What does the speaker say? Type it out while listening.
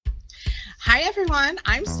Hi, everyone.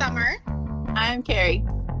 I'm Summer. I'm Carrie.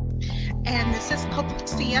 And this is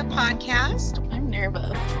Popecia Podcast. I'm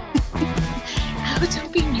nervous. Oh,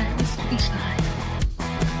 don't be nervous. It'll be fun.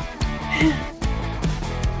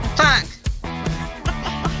 Fuck.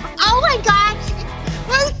 Oh my gosh.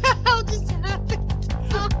 What the hell just happened?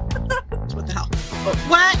 What the hell?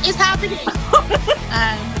 What is happening?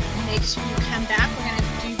 Make sure you come back. We're going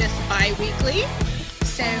to do this bi-weekly.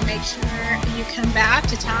 So make sure you come back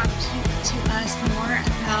to talk to us more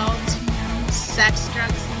about, sex,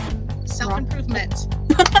 drugs, and self-improvement.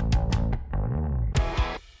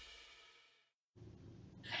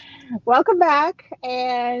 Welcome back.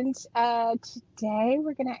 And today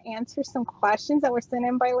we're going to answer some questions that were sent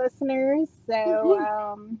in by listeners.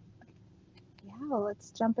 So,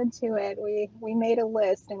 let's jump into it. We made a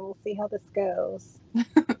list and we'll see how this goes.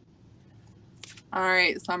 All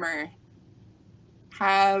right, Summer.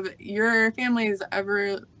 Have your families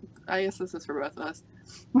ever, I guess this is for both of us,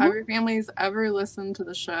 have your families ever listened to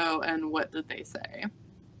the show and what did they say?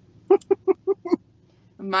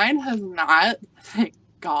 Mine has not, thank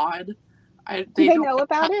God. Do they don't know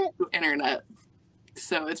about it? Internet,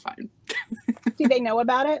 so it's fine. Do they know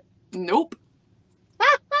about it? Nope.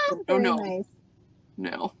 Very no. nice.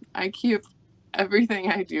 No, I keep everything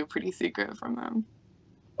I do pretty secret from them.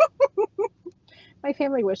 My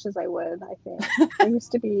family wishes I would, I think. I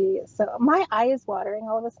used to be, so my eye is watering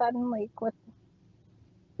all of a sudden, I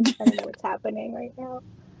don't know what's happening right now.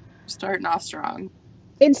 Starting off strong.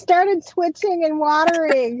 It started twitching and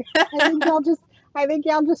watering. I think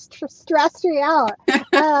y'all just stressed me out.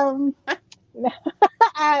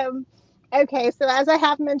 Okay, so as I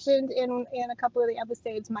have mentioned in a couple of the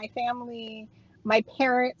episodes, my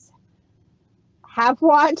parents have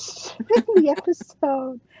watched the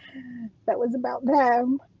episode that was about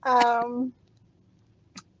them.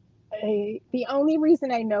 The only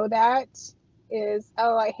reason I know that is,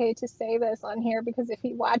 I hate to say this on here because if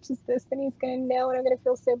he watches this, then he's going to know and I'm going to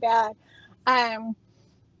feel so bad.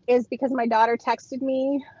 Is because my daughter texted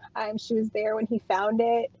me. She was there when he found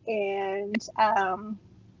it. And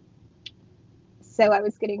so I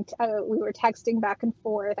was we were texting back and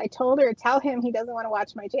forth. I told her, tell him he doesn't want to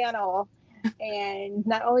watch my channel. And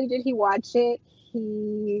not only did he watch it,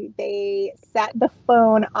 they set the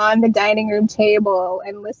phone on the dining room table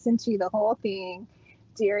and listened to the whole thing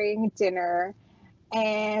during dinner.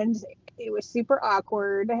 And it was super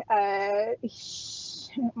awkward.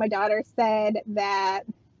 My daughter said that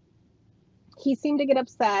he seemed to get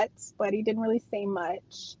upset, but he didn't really say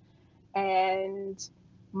much. And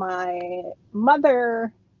my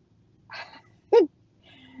mother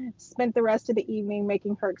spent the rest of the evening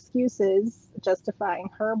making her excuses, justifying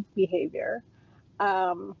her behavior.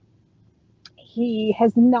 He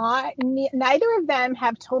has not, neither of them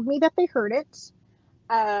have told me that they heard it.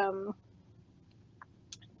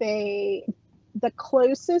 The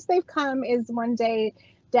closest they've come is one day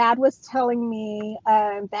Dad was telling me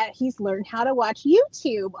that he's learned how to watch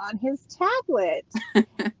YouTube on his tablet.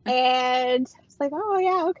 And it's like, oh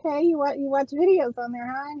yeah, okay, you watch videos on there,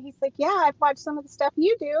 huh? And he's like, yeah, I've watched some of the stuff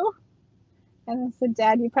you do. And I said,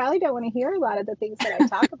 Dad, you probably don't want to hear a lot of the things that I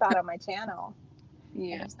talk about on my channel.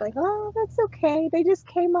 Yeah. And it's like, oh, that's okay. They just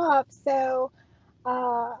came up. So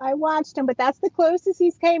I watched him, but that's the closest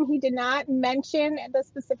he's came. He did not mention the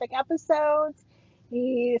specific episodes.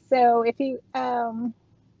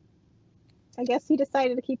 I guess he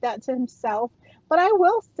decided to keep that to himself. But I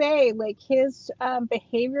will say, his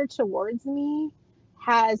behavior towards me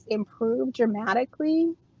has improved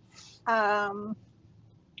dramatically.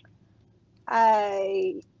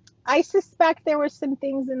 I suspect there were some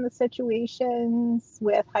things in the situations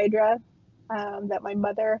with Hydra that my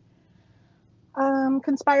mother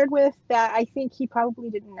conspired with that I think he probably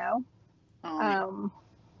didn't know.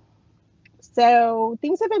 So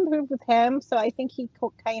things have improved with him. So I think he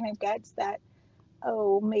kind of gets that,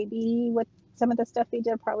 maybe what some of the stuff they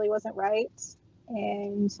did probably wasn't right.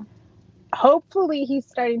 And hopefully he's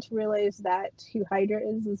starting to realize that who Hydra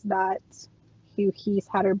is not who he's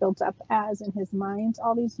had her built up as in his mind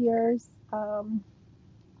all these years. I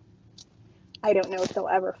don't know if he'll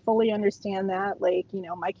ever fully understand that.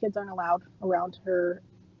 My kids aren't allowed around her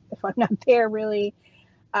if I'm not there, really,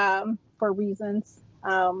 for reasons.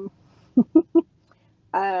 But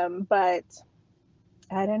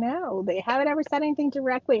I don't know. They haven't ever said anything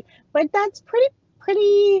directly, but that's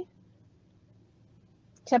pretty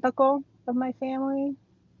typical of my family.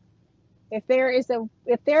 If there is a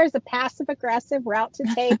passive aggressive route to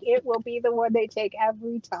take, it will be the one they take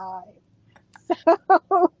every time.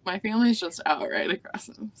 So my family's just outright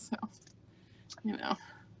aggressive, so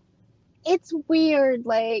it's weird.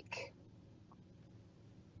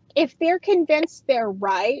 if they're convinced they're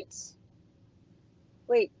right,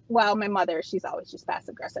 like, well, my mother, she's always just passive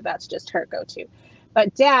aggressive. That's just her go-to.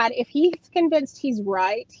 But dad, if he's convinced he's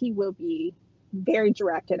right, he will be very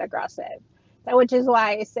direct and aggressive. So, which is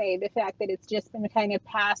why I say the fact that it's just been kind of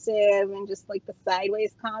passive and just like the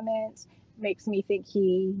sideways comments makes me think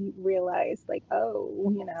he realized, like,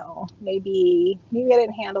 oh, maybe I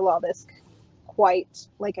didn't handle all this quite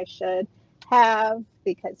like I should have,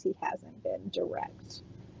 because he hasn't been direct.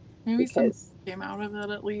 Maybe some came out of it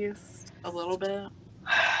at least a little bit.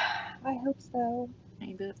 I hope so.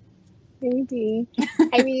 Maybe.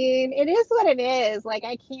 I mean, it is what it is. Like,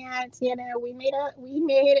 I can't, we made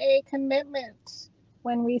a commitment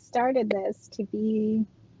when we started this to be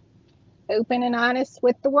open and honest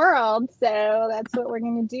with the world. So that's what we're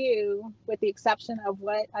going to do, with the exception of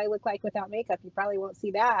what I look like without makeup. You probably won't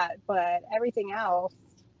see that, but everything else.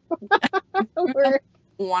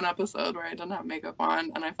 One episode where I didn't have makeup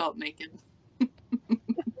on and I felt naked.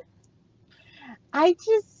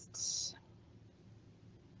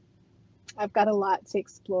 I've got a lot to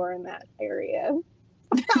explore in that area.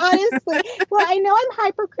 Honestly. Well, I know I'm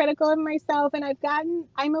hypercritical of myself, and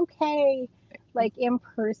I'm okay, like, in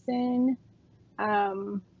person. I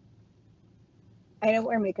don't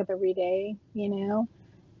wear makeup every day,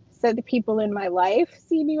 so the people in my life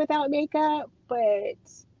see me without makeup, but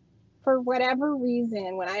for whatever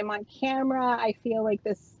reason, when I'm on camera, I feel like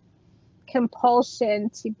this compulsion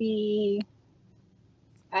to be,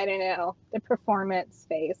 I don't know, the performance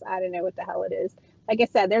face. I don't know what the hell it is. Like I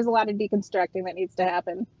said, there's a lot of deconstructing that needs to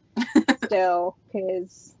happen still,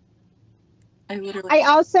 because I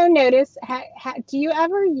also notice, do you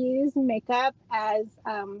ever use makeup as,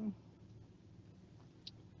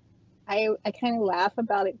 I kind of laugh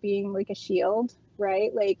about it being like a shield,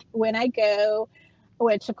 right? Like, when I go,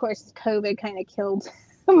 which of course COVID kind of killed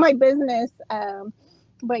my business,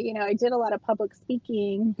 but I did a lot of public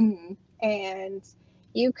speaking, and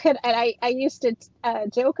I used to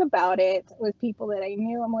joke about it with people that I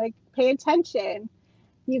knew. I'm like, pay attention.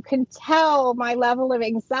 You can tell my level of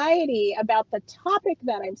anxiety about the topic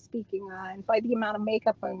that I'm speaking on by the amount of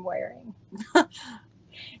makeup I'm wearing.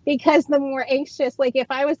 Because the more anxious, like if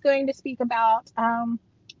I was going to speak about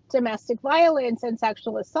domestic violence and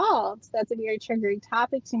sexual assault, that's a very triggering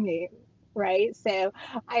topic to me, right? So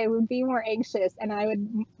I would be more anxious,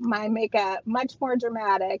 and my makeup much more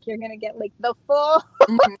dramatic. You're gonna get like the full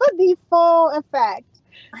the full effect.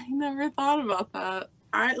 I never thought about that.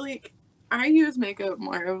 I use makeup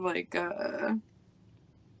more of like a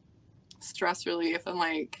stress relief, and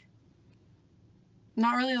like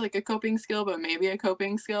not really like a coping skill, but maybe a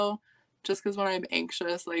coping skill, just because when I'm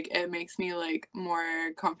anxious, like it makes me like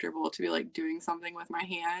more comfortable to be like doing something with my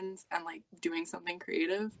hands and like doing something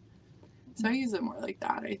creative. So I use it more like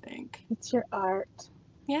that, I think. It's your art.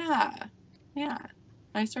 Yeah.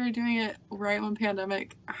 I started doing it right when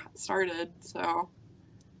pandemic started, so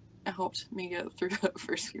it helped me get through the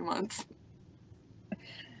first few months.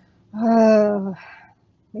 Oh,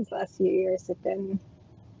 these last few years have been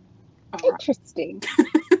interesting.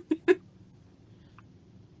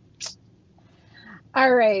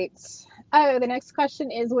 All right. Oh, the next question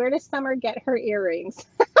is, where does Summer get her earrings?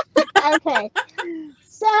 Okay.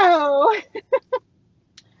 So,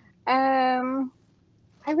 I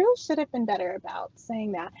really should have been better about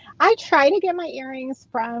saying that. I try to get my earrings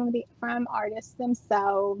from artists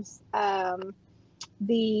themselves.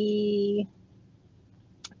 The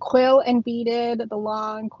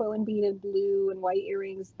long quill and beaded blue and white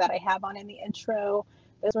earrings that I have on in the intro,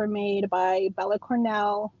 those were made by Bella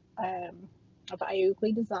Cornell of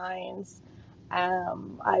Iuukli Designs.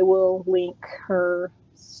 I will link her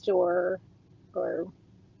store, or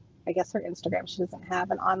I guess her Instagram. She doesn't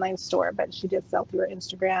have an online store, but she did sell through her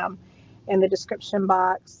Instagram, in the description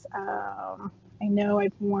box. I know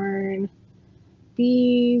I've worn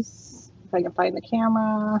these, if I can find the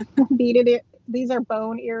camera, beaded it. These are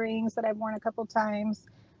bone earrings that I've worn a couple times.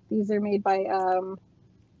 These are made by a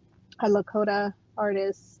Lakota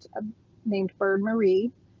artist named Bird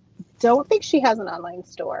Marie. Don't think she has an online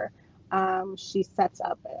store. She sets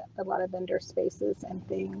up a lot of vendor spaces and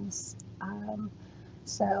things.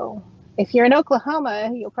 So if you're in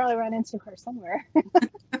Oklahoma, you'll probably run into her somewhere.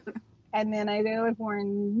 And then I know I've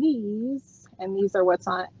worn these, and these are what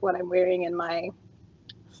I'm wearing in my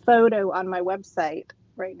photo on my website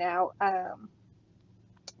right now.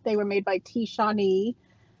 They were made by T. Shawnee.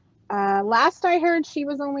 Last I heard, she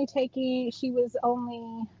was only taking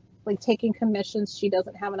commissions. She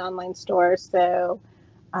doesn't have an online store, so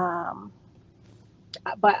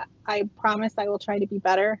but I promise I will try to be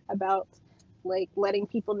better about like letting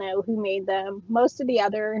people know who made them. Most of the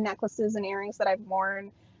other necklaces and earrings that I've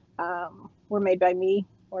worn, were made by me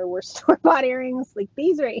or were store-bought earrings. Like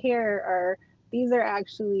these right here these are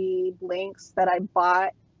actually blanks that I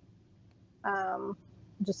bought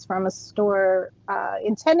just from a store,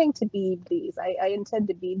 intending to bead these. I intend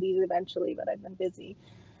to bead these eventually, but I've been busy.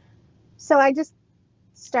 So I just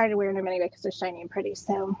started wearing them anyway because they're shiny and pretty.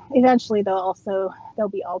 So eventually they'll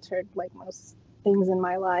be altered like most things in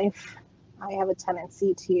my life. I have a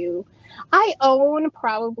tendency to, I own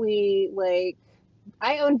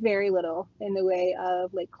very little in the way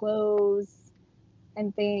of like clothes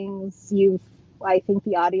and things. I think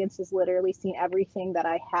the audience has literally seen everything that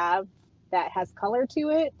I have that has color to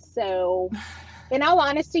it. So in all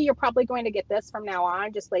honesty, you're probably going to get this from now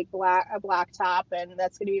on, just like a black top, and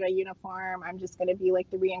that's going to be my uniform. I'm just going to be like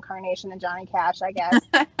the reincarnation of Johnny Cash, I guess.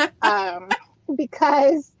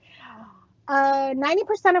 Because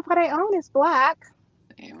 90% of what I own is black.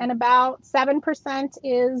 Damn. And about 7%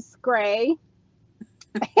 is gray.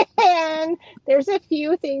 And there's a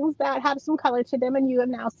few things that have some color to them, and you have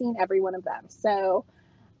now seen every one of them. So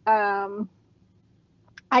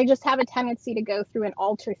I just have a tendency to go through and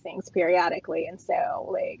alter things periodically. And so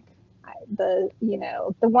like the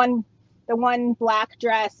one black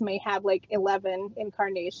dress may have like 11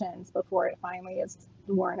 incarnations before it finally is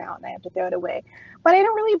worn out and I have to throw it away. But I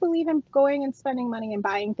don't really believe in going and spending money and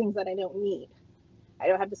buying things that I don't need. I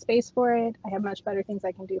don't have the space for it. I have much better things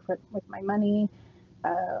I can do with my money.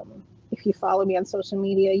 If you follow me on social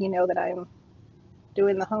media, you know that I'm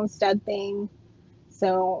doing the homestead thing.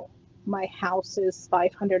 So my house is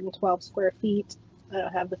 512 square feet. I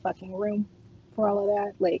don't have the fucking room for all of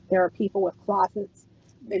that. Like there are people with closets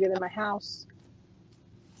bigger than my house.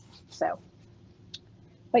 So,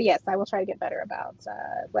 but yes, I will try to get better about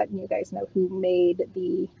letting you guys know who made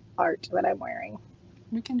the art that I'm wearing.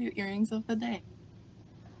 We can do earrings of the day.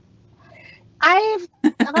 I've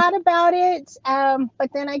thought about it,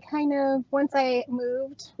 but then I kind of, once I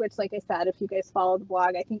moved, which like I said, if you guys follow the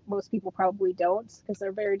blog, I think most people probably don't because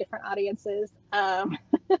they're very different audiences. But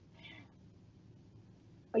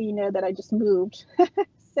you know that I just moved.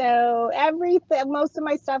 So most of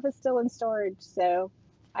my stuff is still in storage. So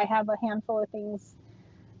I have a handful of things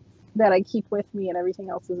that I keep with me and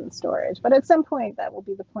everything else is in storage. But at some point that will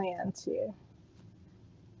be the plan to,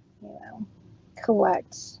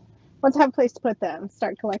 collect. Once I have a place to put them,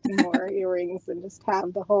 start collecting more earrings and just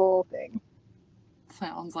have the whole thing.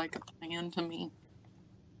 Sounds like a plan to me.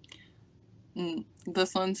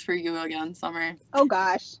 This one's for you again, Summer. Oh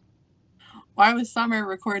gosh. Why was Summer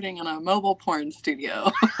recording in a mobile porn studio?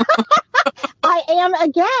 I am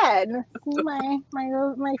again. See my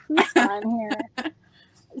futon here.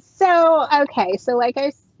 So okay, so like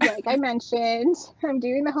I mentioned, I'm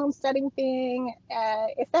doing the homesteading thing.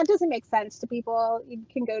 If that doesn't make sense to people, you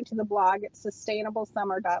can go to the blog. It's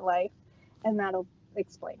sustainablesummer.life, and that'll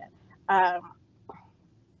explain it.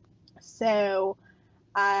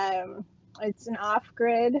 It's an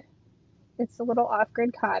off-grid. It's a little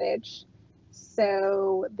off-grid cottage.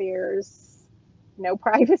 So there's no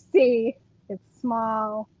privacy. It's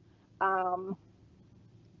small.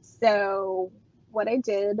 So what I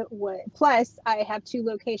did plus I have 2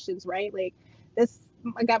 locations, right? Like this,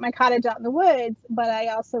 I got my cottage out in the woods, but I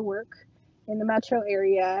also work in the metro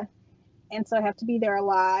area. And so I have to be there a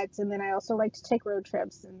lot. And then I also like to take road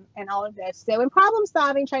trips and all of this. So in problem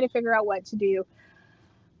solving, trying to figure out what to do,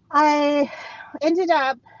 the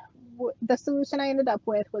solution I ended up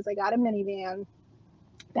with was I got a minivan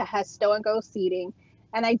that has stow and go seating.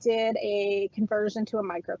 And I did a conversion to a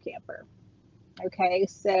micro camper. Okay,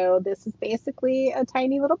 so this is basically a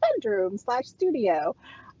tiny little bedroom / studio.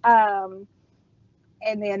 But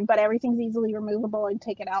everything's easily removable and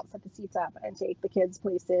take it out, set the seats up, and take the kids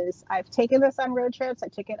places. I've taken this on road trips. I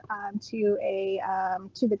took it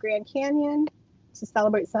to the Grand Canyon to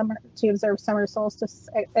celebrate summer, to observe summer solstice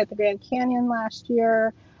at the Grand Canyon last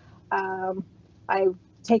year. I've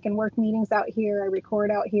taken work meetings out here. I record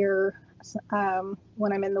out here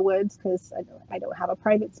when I'm in the woods because I don't have a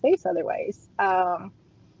private space otherwise.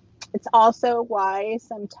 It's also why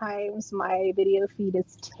sometimes my video feed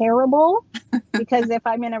is terrible because if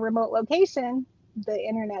I'm in a remote location, the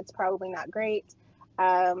internet's probably not great.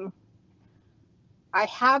 I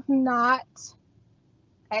have not,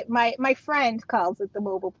 my friend calls it the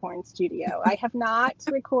mobile porn studio. I have not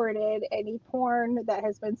recorded any porn that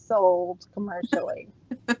has been sold commercially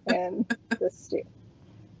in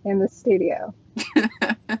the studio.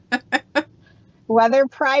 Whether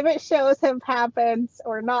private shows have happened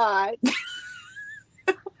or not.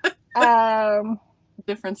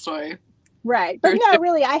 Different story. Right. But no,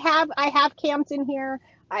 really, I have camped in here.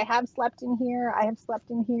 I have slept in here. I have slept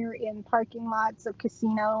in here in parking lots of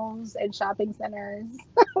casinos and shopping centers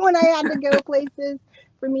when I had to go places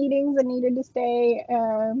for meetings and needed to stay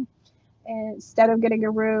instead of getting a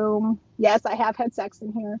room. Yes, I have had sex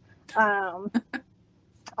in here.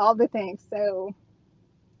 All the things. So,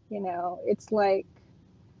 it's like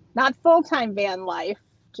not full-time van life,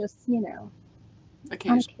 just, on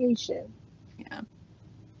occasion. Yeah.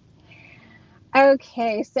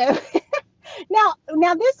 Okay, so now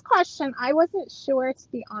this question, I wasn't sure,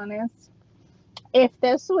 to be honest, if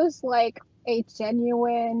this was like a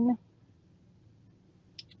genuine.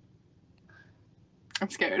 I'm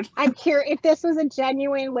scared. I'm curious if this was a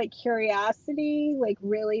genuine like curiosity, like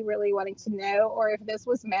really, really wanting to know, or if this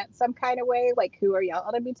was meant some kind of way, like who are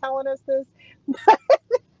y'all to be telling us this?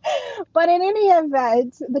 But in any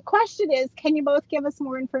event, the question is, can you both give us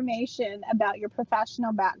more information about your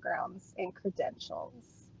professional backgrounds and credentials?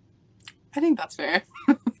 I think that's fair.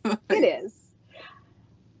 It is.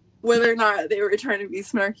 Whether or not they were trying to be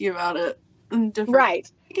snarky about it.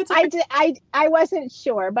 Right. I wasn't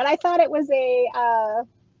sure, but I thought it was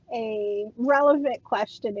a relevant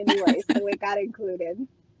question anyway, so it got included.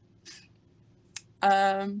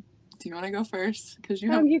 Do you want to go first? Because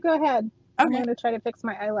you go ahead. Okay. I'm going to try to fix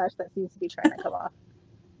my eyelash that seems to be trying to come off.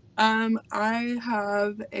 I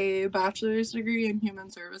have a bachelor's degree in human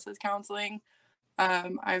services counseling.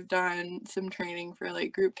 I've done some training for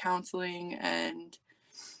like group counseling, and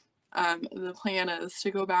the plan is to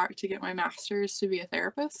go back to get my master's to be a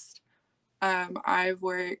therapist. I've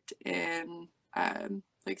worked in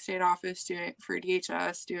like state office for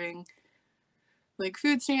DHS, doing like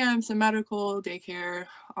food stamps and medical, daycare,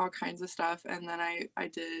 all kinds of stuff. And then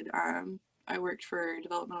I worked for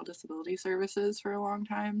developmental disability services for a long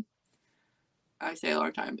time. I say a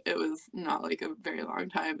long time. It was not like a very long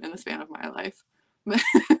time in the span of my life.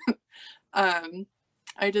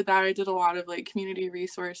 I did that. I did a lot of like community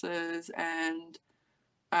resources and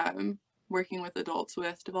working with adults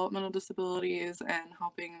with developmental disabilities and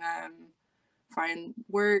helping them find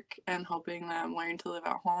work and helping them learn to live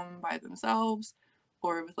at home by themselves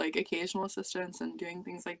or with like occasional assistance and doing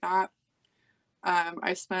things like that.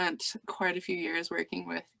 I spent quite a few years working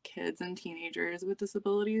with kids and teenagers with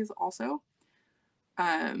disabilities also.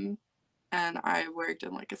 And I worked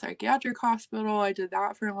in like a psychiatric hospital. I did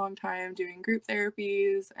that for a long time, doing group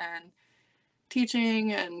therapies and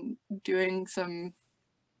teaching and doing some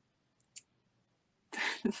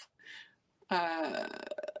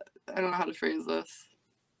I don't know how to phrase this.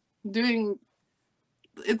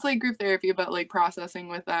 It's like group therapy, but like processing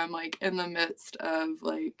with them, like in the midst of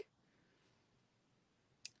like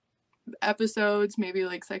episodes, maybe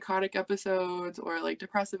like psychotic episodes or like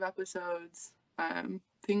depressive episodes,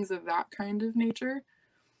 things of that kind of nature.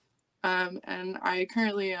 And I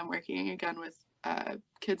currently am working again with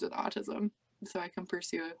kids with autism, so I can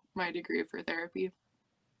pursue my degree for therapy.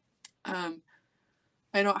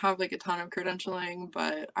 I don't have like a ton of credentialing,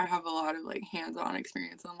 but I have a lot of like hands-on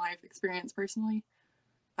experience and life experience personally.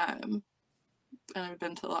 And I've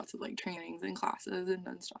been to lots of like trainings and classes and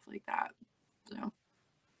done stuff like that. So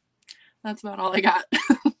that's about all I got.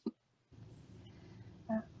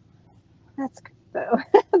 That's good though.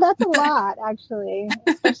 That's a lot actually,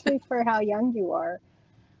 especially for how young you are.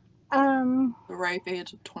 The ripe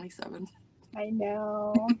age of 27. I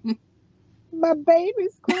know. My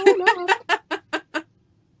baby's grown up.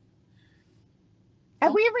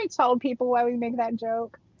 Have we ever told people why we make that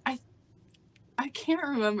joke? I can't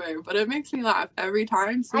remember, but it makes me laugh every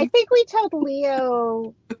time. I think we told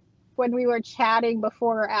Leo when we were chatting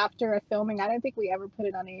before or after a filming. I don't think we ever put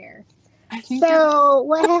it on air. So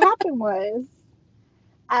what happened was,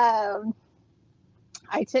 I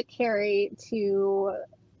took Carrie to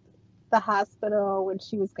the hospital when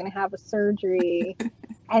she was going to have a surgery,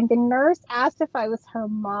 and the nurse asked if I was her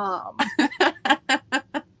mom.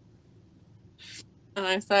 And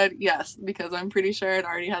I said yes, because I'm pretty sure it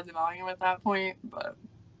already has a volume at that point, but,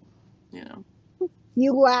 you know.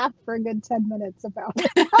 You laughed for a good 10 minutes about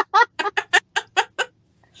it.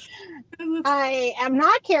 I am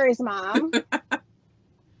not Carrie's mom.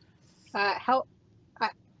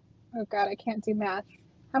 Oh God, I can't do math.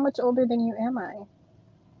 How much older than you am I?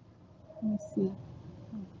 Let me see.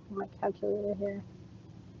 My calculator here.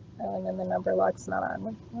 Oh, and then the number lock's not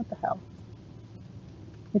on. What the hell?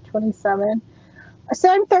 You're 27. So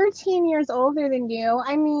I'm 13 years older than you.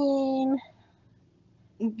 I mean,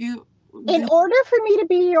 in order for me to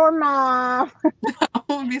be your mom,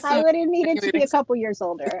 I would have needed to be a couple years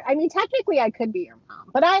older. I mean, technically I could be your mom,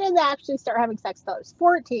 but I didn't actually start having sex until I was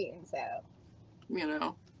 14, so. You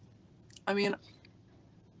know, I mean,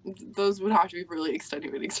 those would have to be really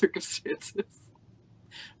extenuating circumstances.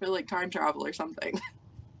 or like time travel or something.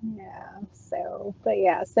 Yeah. So, but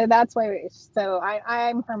yeah, so that's why. So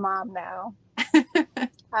I'm her mom now.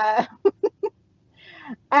 Uh,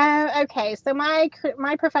 okay. So my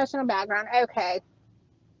professional background. Okay.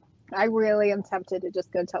 I really am tempted to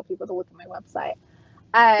just go tell people to look at my website.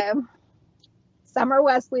 Um,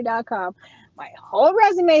 summerwesley.com. My whole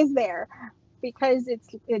resume is there because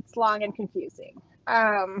it's long and confusing.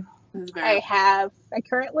 I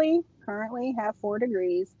currently have 4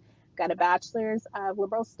 degrees. Got a bachelor's of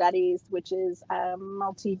liberal studies, which is a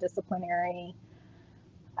multidisciplinary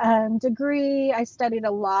degree. I studied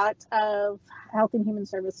a lot of health and human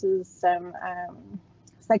services, some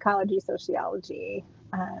psychology, sociology,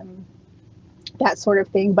 that sort of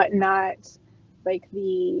thing, but not like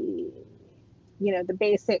the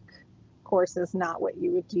basic courses, not what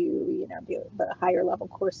you would do, the higher level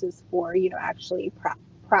courses for, actually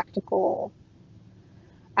practical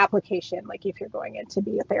application, like if you're going in to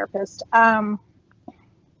be a therapist. I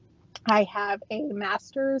have a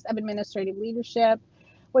master's of administrative leadership,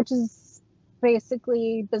 which is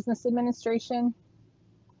basically business administration.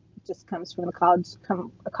 It just comes from a college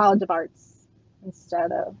of arts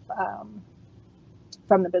instead of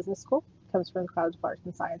from the business school. It comes from the College of Arts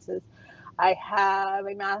and Sciences. I have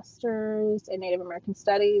a master's in Native American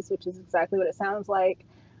Studies, which is exactly what it sounds like.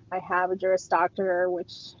 I have a Juris Doctor,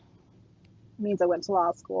 which means I went to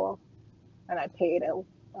law school, and I paid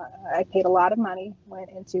a lot of money, went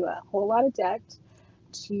into a whole lot of debt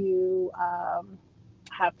to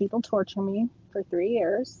have people torture me for 3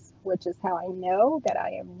 years, which is how I know that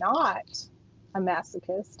I am not a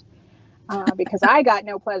masochist, because I got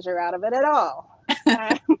no pleasure out of it at all.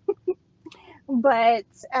 But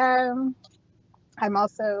I'm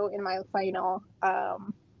also in my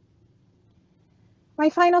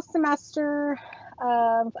final semester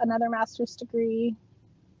of another master's degree,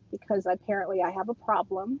 because apparently I have a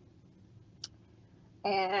problem,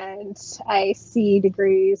 and I see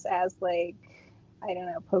degrees as like, I don't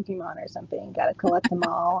know, Pokemon or something. Got to collect them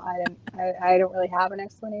all. I don't really have an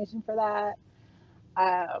explanation for that.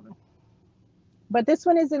 But this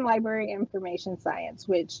one is in library information science,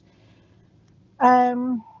 which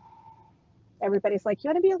everybody's like, you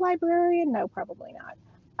want to be a librarian? No, probably not.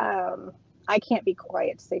 I can't be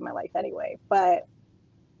quiet to save my life anyway, but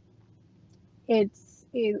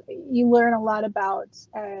you learn a lot about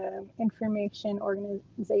information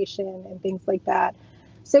organization and things like that.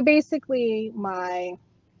 So basically, my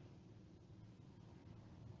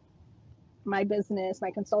business,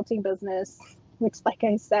 my consulting business, which, like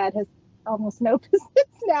I said, has almost no business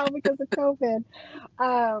now because of COVID.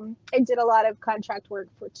 I did a lot of contract work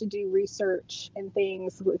to do research and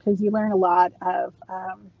things, because you learn a lot of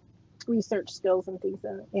research skills and things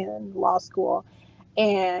in law school,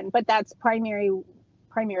 but that's primarily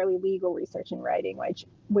legal research and writing,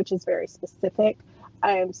 which is very specific.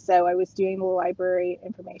 So I was doing the library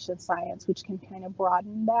information science, which can kind of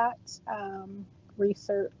broaden that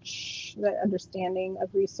research, the understanding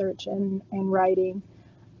of research and writing.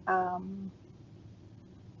 And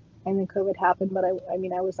then COVID happened, but I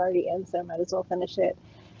mean, I was already in, so I might as well finish it.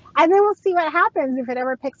 And then we'll see what happens, if it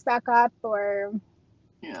ever picks back up, or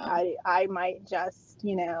Yeah. I might just,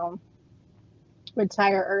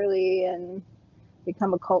 retire early and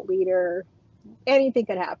become a cult leader. Anything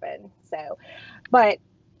could happen. So, but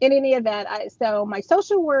in any event, so my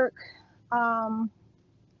social work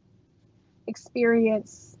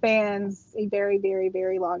experience spans a very, very,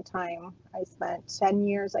 very long time. I spent 10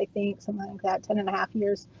 years, I think, something like that, 10 and a half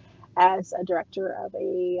years as a director of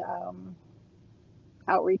a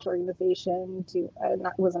outreach organization.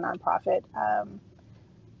 Was a nonprofit,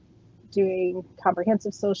 doing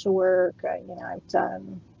comprehensive social work.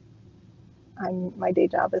 My day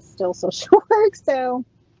job is still social work, so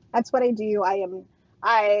that's what I do.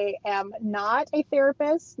 I am not a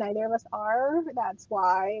therapist. Neither of us are. That's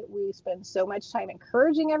why we spend so much time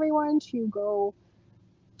encouraging everyone to go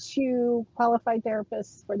to qualified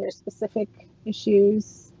therapists for their specific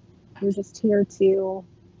issues. We're just here to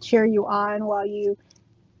cheer you on while you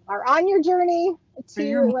are on your journey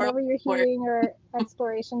to whatever your healing or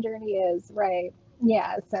exploration journey is. Right.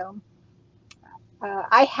 Yeah. So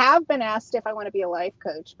I have been asked if I want to be a life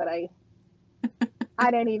coach, but I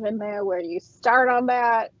don't even know where you start on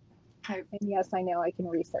that. And yes, I know I can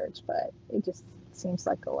research, but it just seems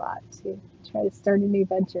like a lot to try to start a new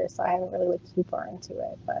venture. So I haven't really looked too far into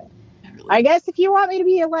it. But I guess if you want me to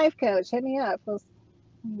be a life coach, hit me up.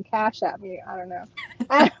 Cash at me. I don't know.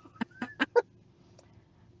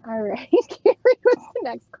 All right, Carrie, what's the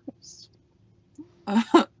next question?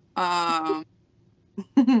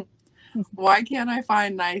 Why can't I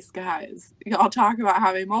find nice guys? Y'all talk about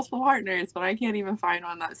having multiple partners, but I can't even find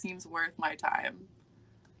one that seems worth my time.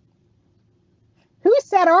 Who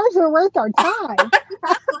said ours are worth our time?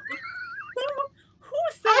 Who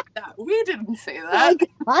said that? We didn't say that. Like,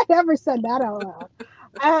 I never said that out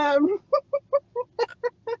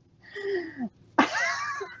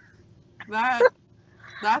loud.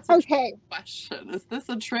 That's a Okay. trick question. Is this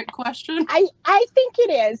a trick question? I think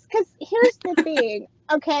it is, because here's the thing.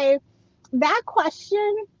 Okay, that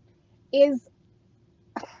question is,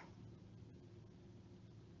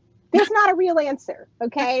 there's not a real answer.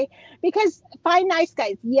 Okay, because find nice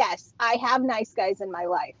guys. Yes, I have nice guys in my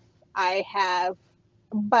life. I have,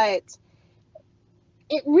 but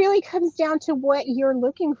it really comes down to what you're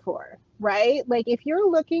looking for, right? Like, if you're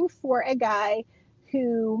looking for a guy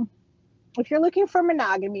who, if you're looking for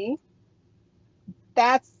monogamy,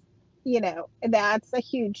 that's, that's a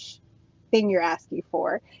huge thing you're asking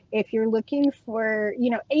for. If you're looking for,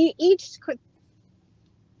 each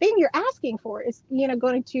thing you're asking for is,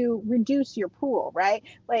 going to reduce your pool, right?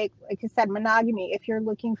 Like I said, monogamy. If you're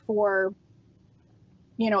looking for,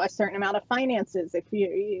 a certain amount of finances, if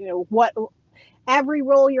what every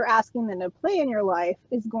role you're asking them to play in your life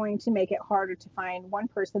is going to make it harder to find one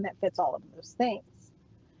person that fits all of those things.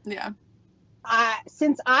 Yeah.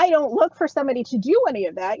 Since I don't look for somebody to do any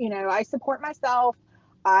of that, I support myself.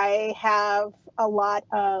 I have a lot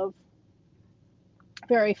of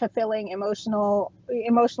very fulfilling,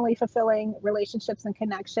 emotionally fulfilling relationships and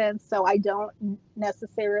connections. So I don't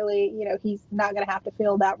necessarily, he's not going to have to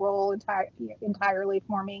fill that role entirely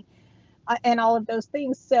for me, and all of those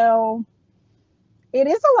things. So it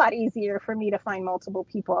is a lot easier for me to find multiple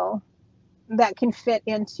people that can fit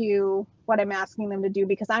into what I'm asking them to do,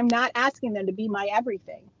 because I'm not asking them to be my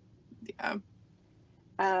everything. Yeah.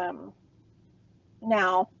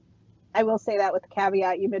 Now, I will say that with the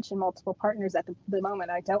caveat, you mentioned multiple partners. At the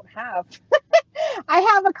moment, I don't have. I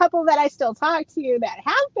have a couple that I still talk to that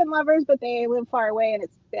have been lovers, but they live far away and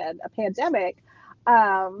it's been a pandemic.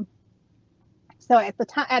 So at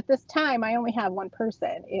this time, I only have one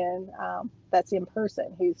person that's in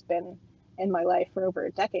person who's been in my life for over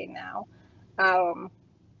a decade now.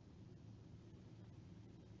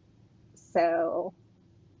 So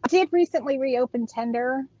I did recently reopen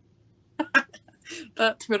Tinder.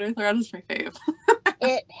 That Twitter thread is my fave.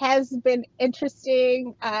 It has been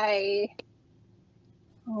interesting. Oh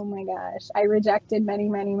my gosh, I rejected many,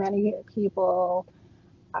 many, many people.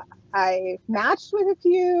 I matched with a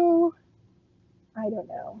few. I don't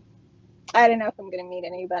know if I'm going to meet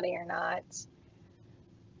anybody or not.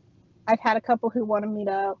 I've had a couple who want to meet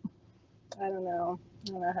up. I don't know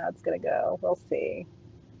how it's going to go. We'll see.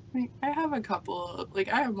 I have a couple, I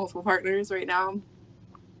have multiple partners right now,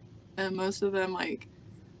 and most of them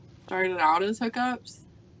started out as hookups,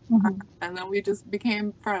 and then we just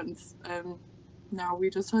became friends, and now we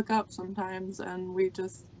just hook up sometimes, and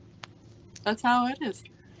that's how it is.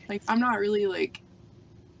 I'm not really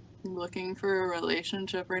looking for a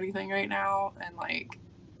relationship or anything right now, and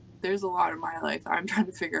there's a lot of my life I'm trying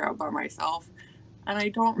to figure out by myself, and I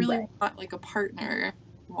don't really want a partner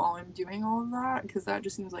while I'm doing all of that, because that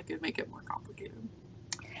just seems like it'd make it more complicated.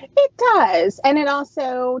 It does, and it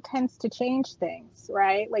also tends to change things,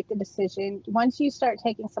 right? Like the decision, once you start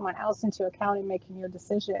taking someone else into account and making your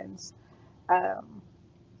decisions,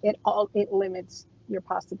 it limits your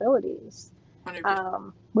possibilities,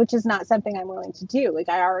 which is not something I'm willing to do.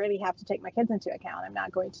 I already have to take my kids into account. I'm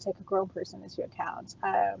not going to take a grown person into account.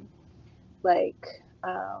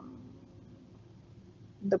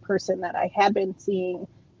 The person that I had been seeing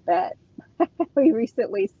that we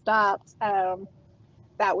recently stopped,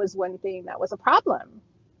 that was one thing that was a problem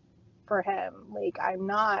for him. I'm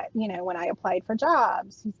not, when I applied for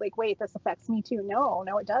jobs, he's like, wait, this affects me too. No,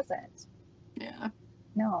 it doesn't. Yeah.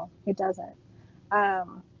 No, it doesn't.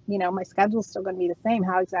 My schedule's still going to be the same.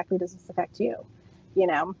 How exactly does this affect you?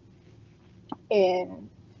 And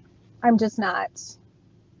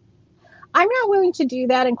I'm not willing to do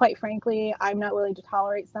that. And quite frankly, I'm not willing to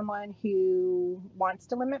tolerate someone who wants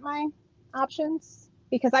to limit my options,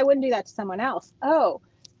 because I wouldn't do that to someone else. Oh,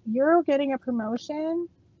 you're getting a promotion.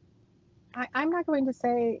 I'm not going to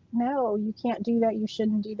say, no, you can't do that. You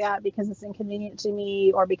shouldn't do that because it's inconvenient to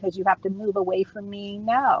me, or because you have to move away from me.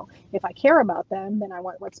 No, if I care about them, then I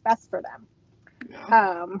want what's best for them.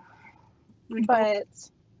 Yeah. But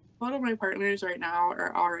a lot of my partners right now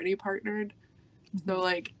are already partnered. So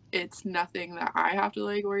it's nothing that I have to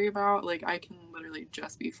worry about. I can literally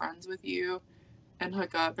just be friends with you and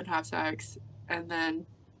hook up and have sex, and then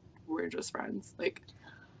we're just friends.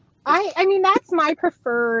 I mean, that's my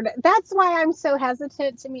preferred. That's why I'm so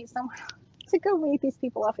hesitant to meet to go meet these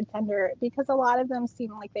people off of Tinder because a lot of them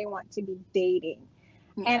seem like they want to be dating.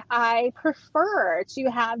 Yeah. And I prefer to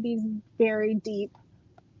have these very deep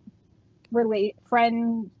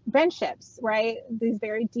friendships, right? These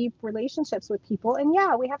very deep relationships with people. And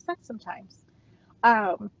yeah, we have sex sometimes.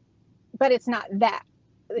 But it's not that,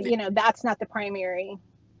 you know, that's not the primary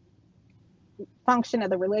function of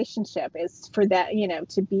the relationship, is for that, you know,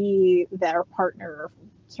 to be their partner or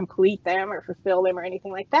complete them or fulfill them or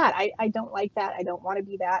anything like that. I don't like that. I don't want to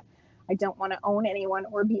be that. I don't want to own anyone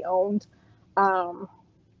or be owned.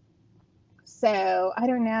 So I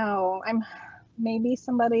don't know. Maybe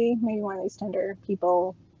one of these Tinder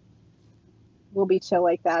people will be chill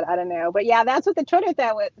like that. I don't know. But yeah, that's what the Twitter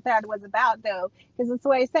thread was about, though, because that's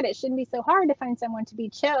why I said it shouldn't be so hard to find someone to be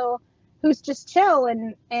chill, who's just chill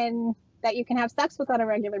and that you can have sex with on a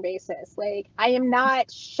regular basis. Like, I am not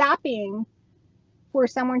shopping for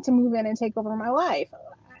someone to move in and take over my life.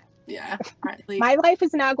 Yeah. My life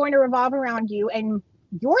is not going to revolve around you, and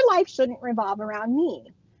your life shouldn't revolve around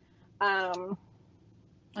me. And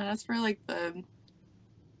as for like the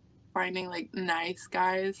finding like nice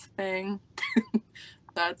guys thing,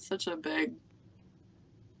 that's such a big,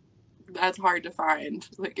 that's hard to find.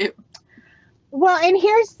 Like it. Well, and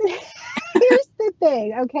here's the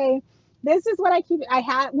thing, okay? This is what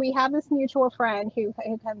we have this mutual friend who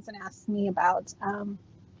comes and asks me about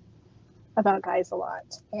guys a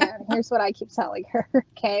lot. And here's what I keep telling her,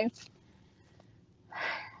 okay?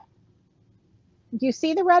 You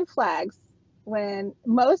see the red flags when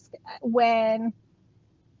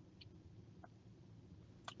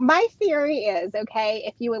my theory is, okay,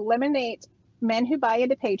 if you eliminate men who buy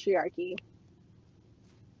into patriarchy,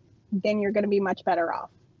 then you're going to be much better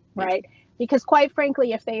off, right? Yeah. Because quite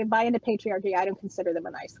frankly, if they buy into patriarchy, I don't consider them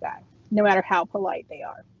a nice guy, no matter how polite they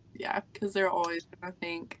are. Yeah, because they're always going to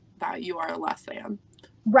think that you are less than.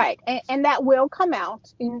 Right, and that will come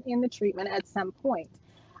out in the treatment at some point.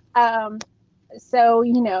 So,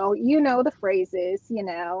 you know the phrases,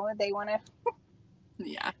 they want to...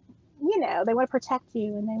 Yeah. They want to protect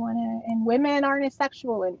you, and and women aren't as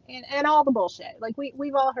sexual, and all the bullshit. Like,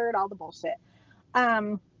 we've all heard all the bullshit.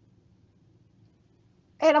 And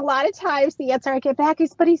a lot of times the answer I get back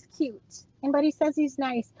is, but he's cute, and but he says he's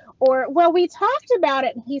nice, or, well, we talked about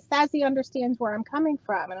it and he says he understands where I'm coming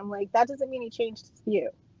from. And I'm like, that doesn't mean he changed his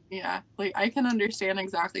view. Yeah, like, I can understand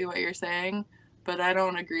exactly what you're saying, but I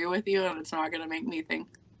don't agree with you, and it's not going to make me think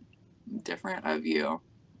different of you.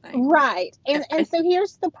 Like, right. And so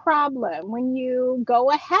here's the problem. When you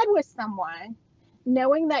go ahead with someone,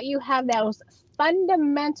 knowing that you have those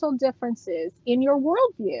fundamental differences in your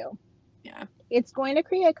worldview, yeah, it's going to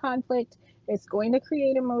create conflict. It's going to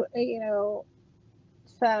create,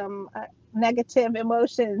 some negative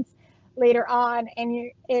emotions later on.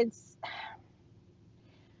 And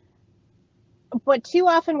but too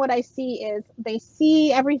often what I see is they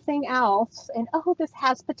see everything else and, oh, this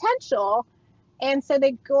has potential. And so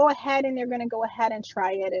they go ahead and they're going to go ahead and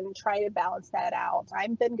try it and try to balance that out.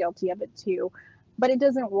 I've been guilty of it too, but it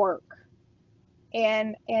doesn't work.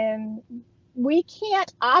 And we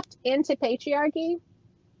can't opt into patriarchy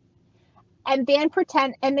and then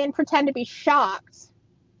pretend to be shocked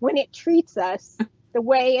when it treats us the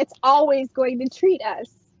way it's always going to treat us.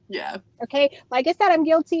 Yeah. Okay. Like I said, I'm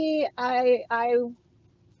guilty. I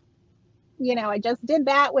just did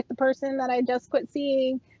that with the person that I just quit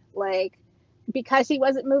seeing, like, because he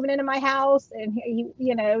wasn't moving into my house, and he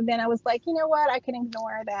then I was like, you know what, I can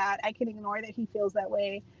ignore that. I can ignore that he feels that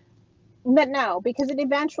way. But no, because it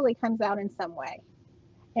eventually comes out in some way.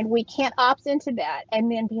 And we can't opt into that and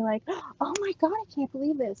then be like, oh my God, I can't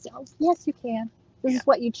believe this. Oh, yes, you can. This is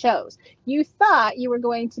what you chose. You thought you were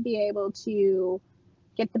going to be able to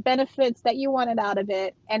get the benefits that you wanted out of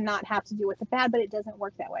it and not have to deal with the bad, but it doesn't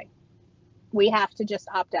work that way. We have to just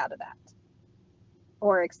opt out of that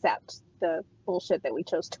or accept the bullshit that we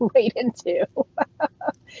chose to wade into.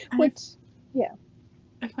 Which, yeah.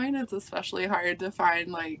 I find it's especially hard to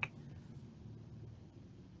find, like,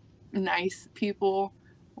 nice people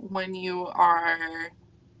when you are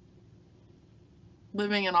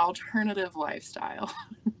living an alternative lifestyle.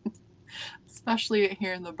 Especially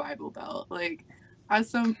here in the Bible Belt. Like,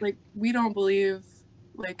 we don't believe,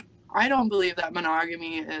 like, I don't believe that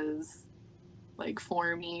monogamy is, like,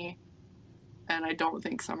 for me. And I don't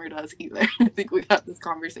think Summer does either. I think we've had this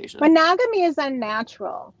conversation. Monogamy is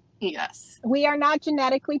unnatural. Yes. We are not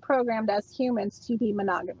genetically programmed as humans to be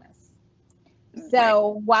monogamous.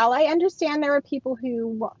 So while I understand there are people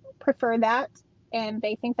who prefer that and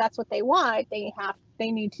they think that's what they want, they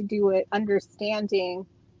need to do it understanding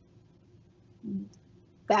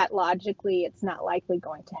that logically it's not likely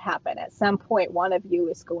going to happen. At some point, one of you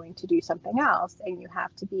is going to do something else, and you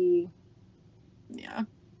have to be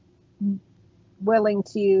willing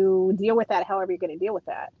to deal with that however you're going to deal with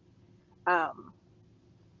that.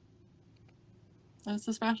 It's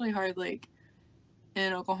especially hard, like,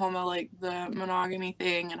 in Oklahoma, like, the monogamy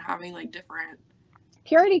thing and having, like, different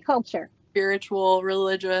purity culture, spiritual,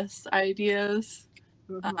 religious ideas.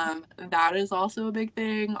 Mm-hmm. That is also a big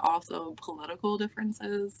thing. Also, political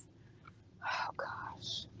differences. Oh,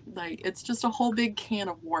 gosh. Like, it's just a whole big can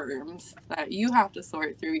of worms that you have to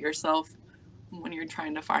sort through yourself when you're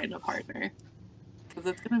trying to find a partner. Because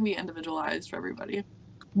it's going to be individualized for everybody.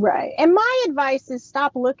 Right. And my advice is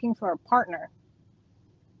stop looking for a partner.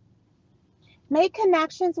 Make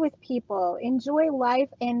connections with people. Enjoy life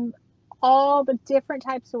and all the different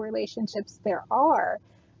types of relationships there are.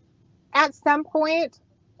 At some point,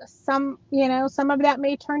 some of that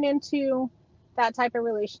may turn into that type of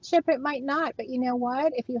relationship. It might not. But you know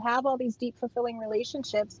what? If you have all these deep, fulfilling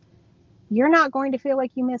relationships, you're not going to feel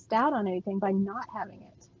like you missed out on anything by not having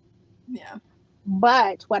it. Yeah.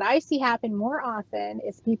 But what I see happen more often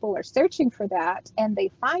is people are searching for that and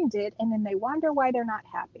they find it and then they wonder why they're not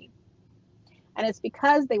happy. And it's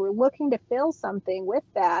because they were looking to fill something with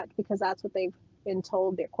that because that's what they've been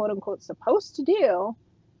told they're quote unquote supposed to do.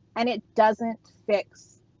 And it doesn't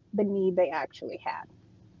fix the need they actually had.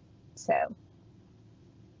 So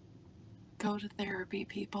go to therapy,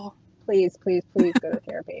 people. Please, please, please go to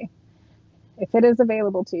therapy. If it is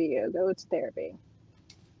available to you, go to therapy.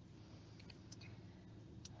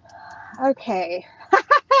 Okay.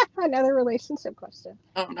 Another relationship question.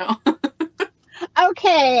 Oh, no.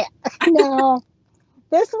 Okay. No.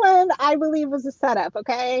 This one, I believe, was a setup,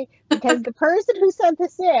 okay? Because the person who sent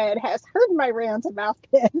this in has heard my rant about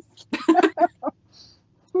this.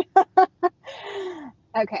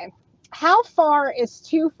 Okay. How far is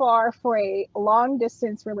too far for a long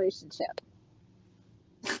distance relationship?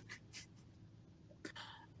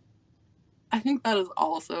 I think that is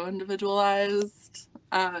also individualized.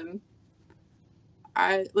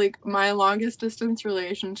 My longest distance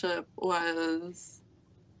relationship was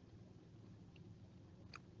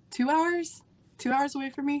 2 hours away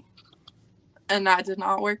from me, and that did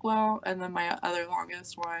not work well. And then my other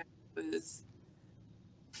longest one was,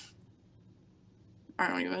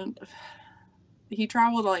 he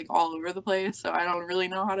traveled like all over the place, so I don't really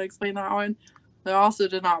know how to explain that one. That also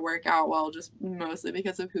did not work out well, just mostly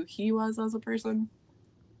because of who he was as a person.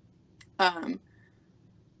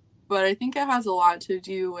 But I think it has a lot to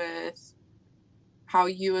do with how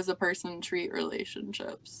you as a person treat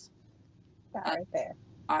relationships. That right there.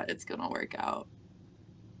 It's gonna work out.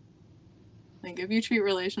 Like, if you treat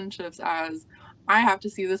relationships as, I have to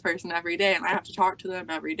see this person every day and I have to talk to them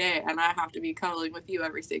every day and I have to be cuddling with you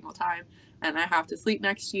every single time and I have to sleep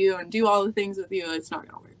next to you and do all the things with you, it's not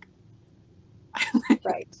gonna work.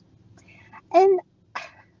 Right. And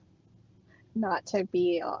not to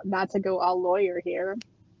go all lawyer here,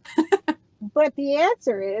 but the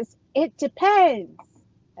answer is it depends.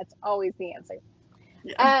 That's always the answer.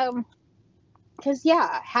 Yeah. Because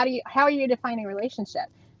how are you defining relationship?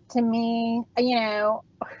 To me,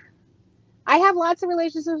 I have lots of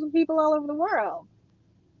relationships with people all over the world.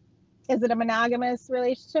 Is it a monogamous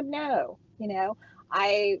relationship? No.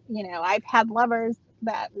 I've had lovers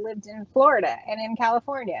that lived in Florida and in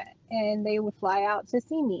California, and they would fly out to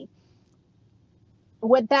see me.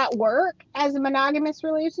 Would that work as a monogamous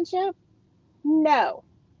relationship? No,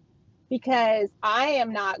 because I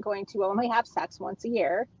am not going to only have sex once a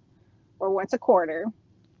year or once a quarter.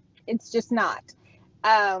 It's just not.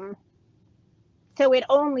 So it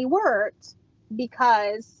only worked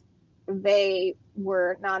because they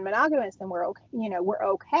were non-monogamous and we're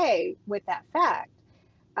okay with that fact.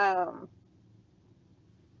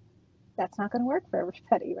 That's not going to work for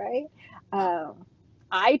everybody, right?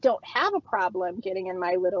 I don't have a problem getting in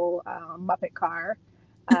my little Muppet car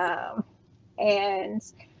and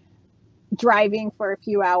driving for a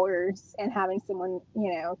few hours and having someone,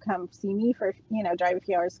 come see me for, drive a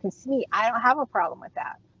few hours to come see me. I don't have a problem with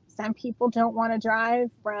that. Some people don't want to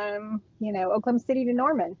drive from, Oklahoma City to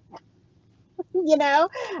Norman,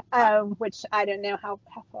 which I don't know how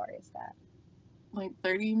far is that? Like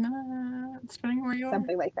 30 minutes, depending where you are.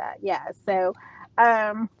 Something like that. Yeah. So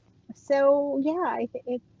that's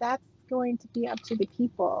going to be up to the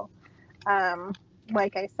people.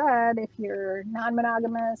 Like I said, if you're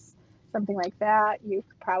non-monogamous, something like that, you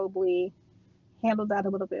could probably handle that a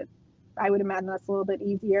little bit. I would imagine that's a little bit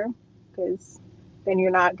easier because then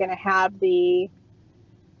you're not going to have the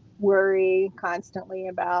worry constantly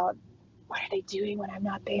about what are they doing when I'm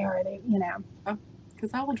not there? Are they,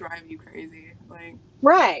 because that will drive you crazy. Like,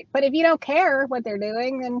 right. But if you don't care what they're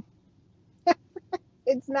doing, then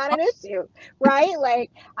it's not an issue, right?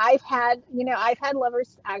 Like I've had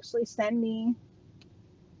lovers actually send me,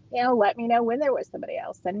 let me know when they're with somebody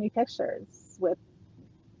else, send me pictures with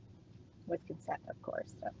consent, of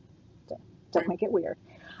course. So don't make it weird.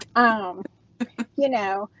 Um, you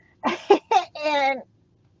know, and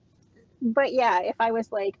but yeah, if I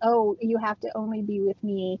was like, oh, you have to only be with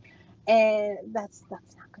me, and that's not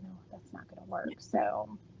gonna work.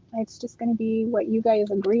 So it's just gonna be what you guys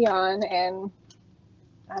agree on, and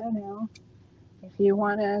I don't know. If you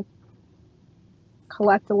want to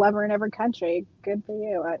collect a lover in every country, good for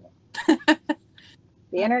you.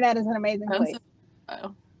 The internet is an amazing place.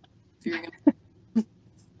 If you're gonna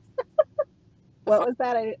What was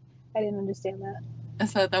that? I didn't understand that. I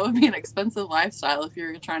said that would be an expensive lifestyle if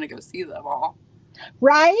you're trying to go see them all.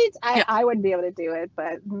 Right? I wouldn't be able to do it,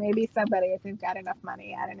 but maybe somebody, if they've got enough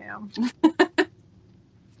money, I don't know.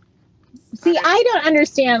 See, I don't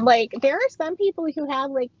understand. Like, there are some people who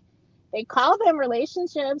have, like, they call them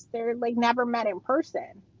relationships. They're, like, never met in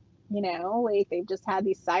person. Like, they've just had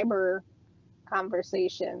these cyber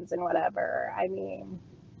conversations and whatever. I mean,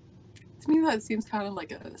 to me, that seems kind of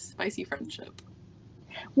like a spicy friendship.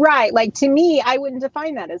 Right. Like, to me, I wouldn't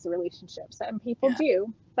define that as a relationship. Some people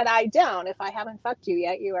do, but I don't. If I haven't fucked you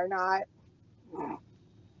yet, you are not.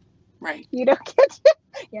 Right. You don't get to,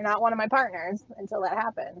 you're not one of my partners until that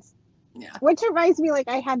happens. Yeah. Which reminds me, like,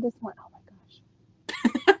 I had this one. Oh my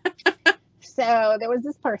gosh. So there was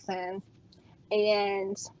this person,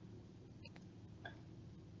 and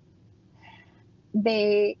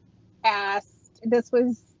they asked, this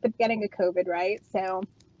was the beginning of COVID, right? So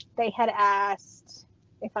they had asked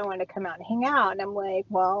if I wanted to come out and hang out. And I'm like,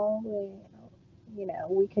 well,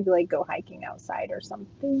 we could like go hiking outside or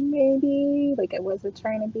something, maybe. Like, I wasn't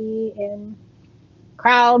trying to be in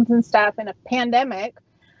crowds and stuff in a pandemic.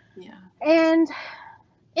 Yeah. And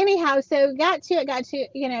anyhow, so got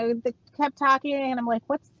to, kept talking, and I'm like,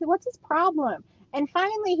 what's his problem? And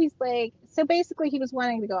finally he's like, so basically he was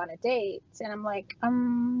wanting to go on a date, and I'm like,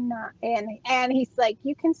 I'm not. And he's like,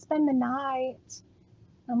 you can spend the night.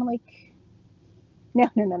 I'm like, no,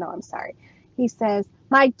 I'm sorry. He says,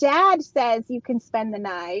 my dad says you can spend the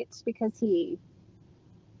night because he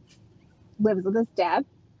lives with his dad.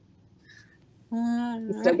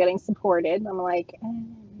 He's still getting supported. I'm like,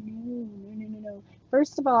 no.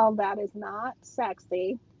 First of all, that is not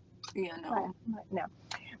sexy. Yeah, no. No.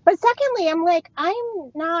 But secondly, I'm like, I'm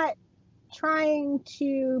not trying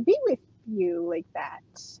to be with you like that.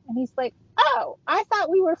 And he's like, oh, I thought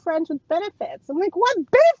we were friends with benefits. I'm like, what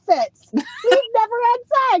benefits? We've never had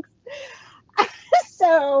sex.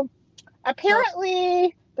 So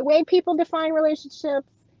apparently the way people define relationships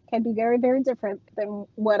can be very, very different than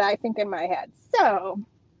what I think in my head. So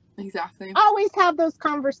exactly. Always have those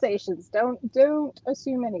conversations. Don't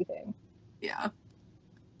assume anything. Yeah.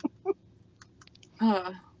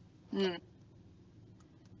 Have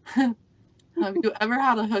you ever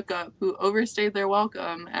had a hookup who overstayed their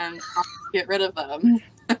welcome and get rid of them?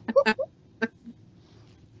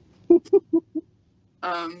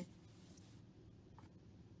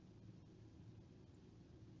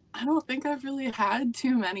 I don't think I've really had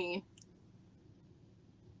too many.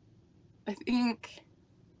 I think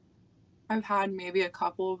I've had maybe a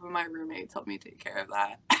couple, but my roommates helped me take care of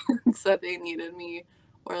that. Said they needed me,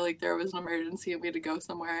 or like there was an emergency and we had to go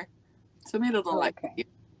somewhere. So it made it a lot easier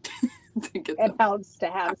to get them. It helps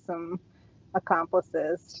to have some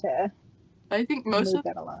accomplices to I think most of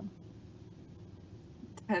them along.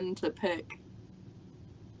 Tend to pick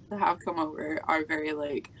to have come over are very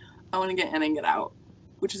like, I want to get in and get out,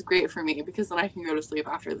 which is great for me because then I can go to sleep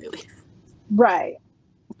after they leave. Right.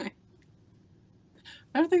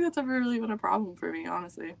 I don't think that's ever really been a problem for me,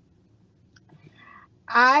 honestly.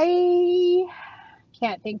 I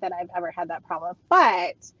can't think that I've ever had that problem,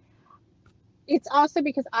 but it's also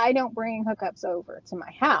because I don't bring hookups over to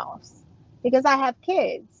my house because I have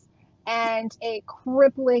kids and a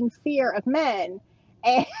crippling fear of men.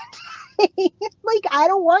 And like, I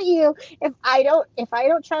don't want you, if I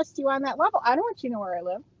don't trust you on that level, I don't want you to know where I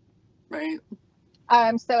live. Right.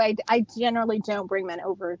 So I generally don't bring men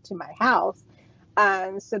over to my house.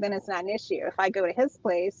 So then it's not an issue. If I go to his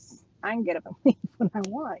place, I can get up and leave when I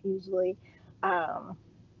want usually.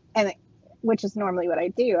 And which is normally what I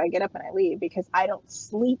do. I get up and I leave because I don't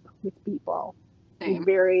sleep with people. Same.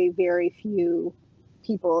 Very, very few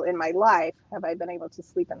people in my life have I been able to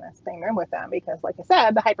sleep in the same room with them because, like I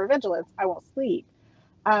said, the hypervigilance, I won't sleep.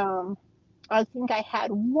 I think I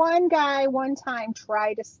had one guy one time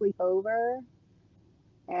try to sleep over,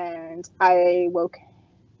 and I woke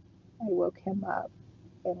him up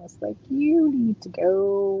and it's like, you need to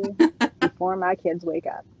go before my kids wake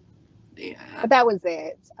up. Yeah. But that was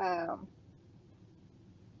it.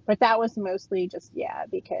 But that was mostly just, yeah,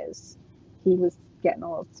 because he was getting a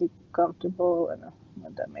little too comfortable, and I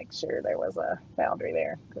wanted to make sure there was a boundary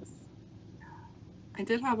there. Cause, I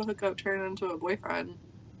did have a hookup turn into a boyfriend.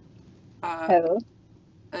 oh.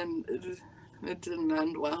 And it didn't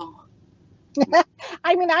end well.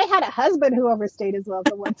 I mean, I had a husband who overstayed his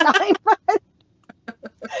welcome one time.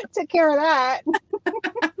 Took care of that.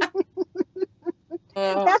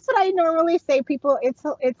 That's what I normally say. People, it's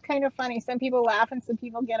kind of funny. Some people laugh and some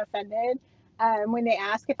people get offended when they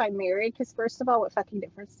ask if I'm married. Because first of all, what fucking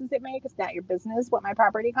difference does it make? It's not your business what my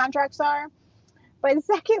property contracts are. But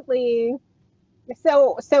secondly,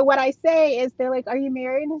 so what I say is, they're like, "Are you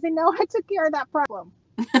married?" And I say, "No, I took care of that problem."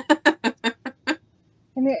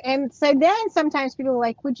 And so then sometimes people are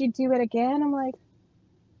like, "Would you do it again?" I'm like,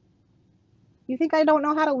 "You think I don't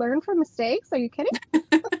know how to learn from mistakes? Are you kidding?"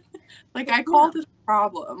 Like, I called it a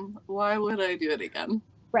problem. Why would I do it again?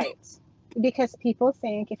 Right. Because people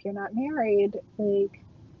think if you're not married, like,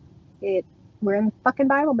 we're in the fucking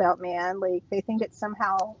Bible Belt, man. Like, they think it's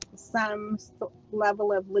somehow some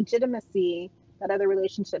level of legitimacy that other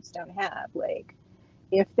relationships don't have. Like,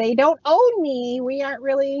 if they don't own me, we aren't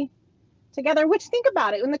really together. Which, think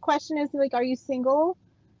about it. When the question is, like, are you single?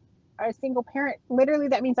 Are a single parent? Literally,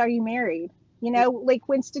 that means, are you married? You know, like,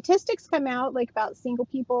 when statistics come out, like, about single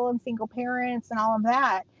people and single parents and all of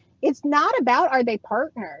that, it's not about, are they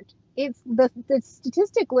partnered? It's the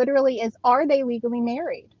statistic literally is, are they legally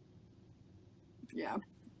married? Yeah.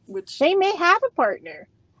 Which They may have a partner.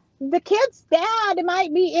 The kid's dad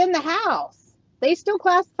might be in the house. They still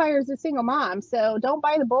classify her as a single mom, so don't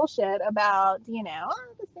buy the bullshit about, the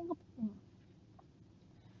single.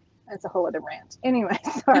 That's a whole other rant. Anyway,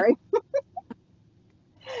 sorry.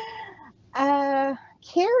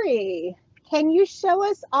 Carrie, can you show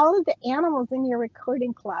us all of the animals in your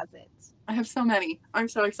recording closet? I have so many. I'm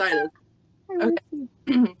so excited. Okay.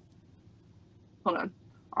 Hold on.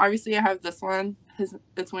 Obviously, I have this one.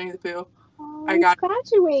 It's Winnie the Pooh. Oh, I got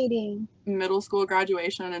graduating. Middle school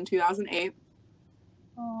graduation in 2008.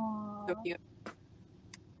 Aww. So cute.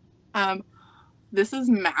 This is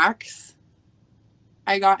Max.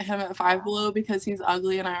 I got him at Five Below because he's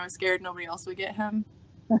ugly and I was scared nobody else would get him.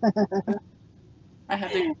 I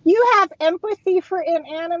had to. You have empathy for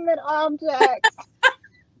inanimate objects.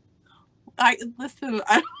 Listen.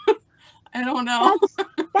 I don't know.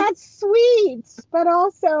 That's sweet, but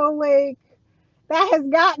also, like, that has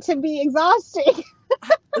got to be exhausting.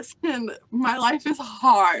 Listen, my life is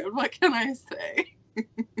hard. What can I say?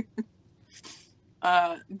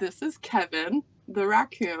 This is Kevin, the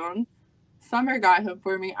raccoon. Summer got him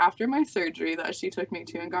for me after my surgery that she took me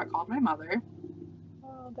to and got called my mother.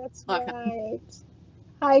 Oh, that's Love right.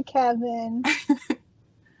 Hi, Kevin.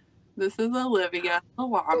 This is Olivia, the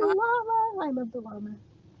llama. I love the llama.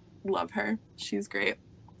 Love her. She's great.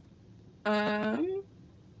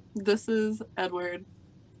 This is Edward,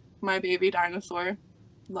 my baby dinosaur.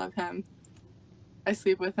 Love him. I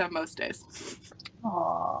sleep with him most days.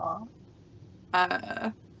 Aww.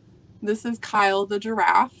 This is Kyle, the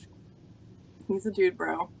giraffe. He's a dude,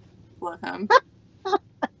 bro. Love him.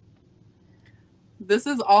 This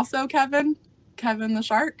is also Kevin the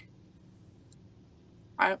shark.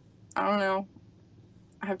 I don't know.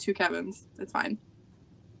 I have two Kevins. It's fine.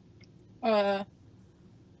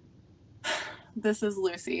 This is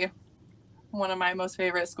Lucy, one of my most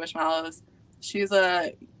favorite squishmallows. She's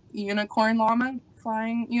a unicorn llama,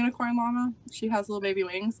 flying unicorn llama. She has little baby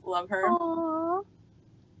wings. Love her. Aww.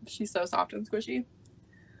 She's so soft and squishy.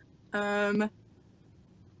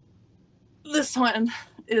 This one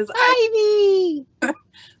is Ivy.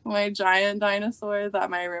 my giant dinosaur that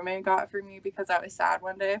my roommate got for me because I was sad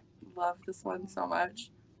one day. Love this one so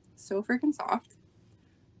much. So freaking soft.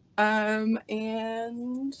 And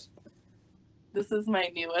this is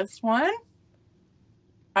my newest one.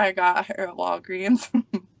 I got her at Walgreens.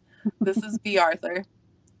 This is B. Arthur.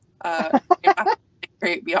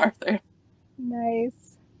 Great B. Arthur.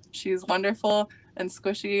 Nice. She's wonderful and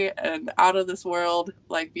squishy and out of this world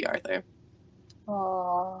like B. Arthur.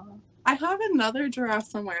 Aww. I have another giraffe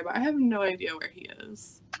somewhere, but I have no idea where he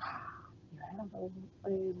is. You have a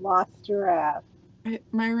lost giraffe.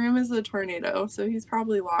 My room is a tornado, so he's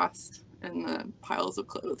probably lost in the piles of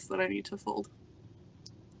clothes that I need to fold.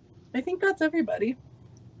 I think that's everybody.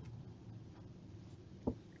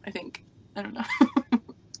 I think. I don't know.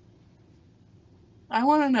 I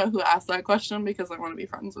want to know who asked that question because I want to be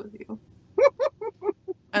friends with you.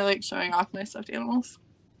 I like showing off my stuffed animals.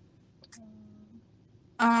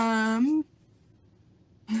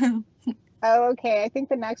 Oh, okay. I think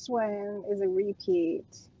the next one is a repeat.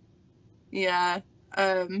 Yeah.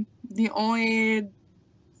 The only,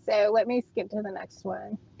 So let me skip to the next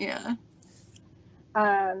one. yeah.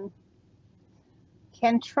 Um,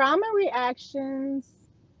 can trauma reactions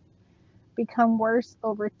become worse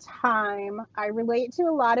over time? I relate to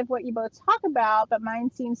a lot of what you both talk about, but mine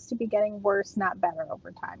seems to be getting worse, not better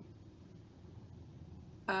over time.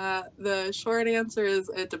 The short answer is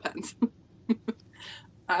it depends.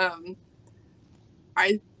 um,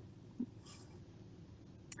 I,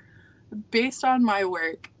 based on my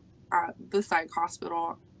work at the psych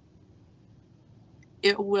hospital,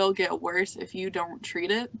 it will get worse if you don't treat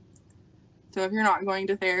it. So if you're not going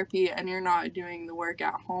to therapy and you're not doing the work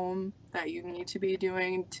at home that you need to be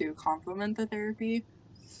doing to complement the therapy,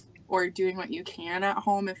 or doing what you can at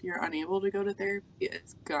home if you're unable to go to therapy,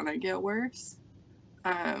 it's gonna get worse.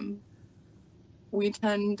 Um, we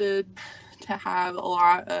tended to have a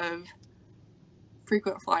lot of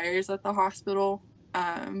frequent flyers at the hospital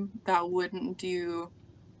that wouldn't do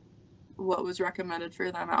what was recommended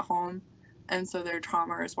for them at home. And so their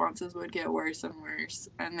trauma responses would get worse and worse,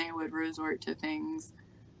 and they would resort to things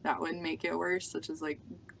that would make it worse, such as like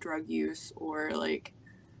drug use or like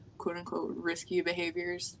quote unquote risky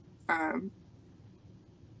behaviors.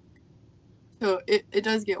 So it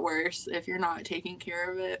does get worse if you're not taking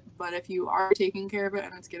care of it, but if you are taking care of it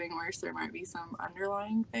and it's getting worse, there might be some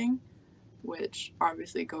underlying thing, which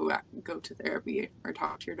obviously go to therapy or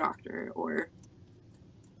talk to your doctor or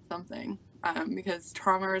something, because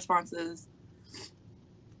trauma responses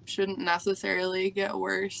shouldn't necessarily get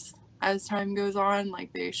worse as time goes on.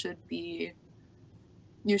 Like you should be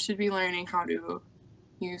learning how to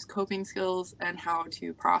use coping skills and how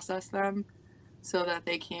to process them so that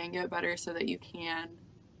they can get better, so that you can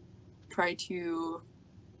try to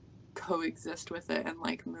coexist with it and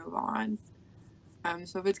like move on.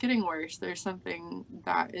 So if it's getting worse, there's something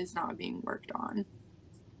that is not being worked on.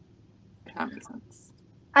 If that makes sense.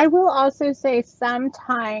 I will also say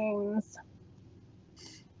sometimes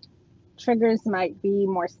triggers might be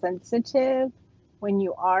more sensitive when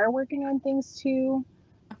you are working on things too,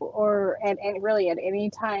 or and really at any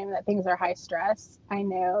time that things are high stress. I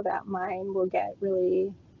know that mine will get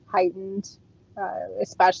really heightened,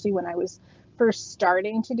 especially when I was first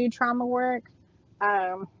starting to do trauma work.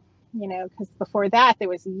 Um, because before that there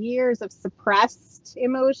was years of suppressed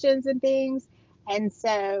emotions and things, and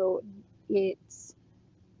so it's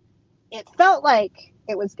it felt like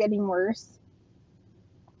it was getting worse,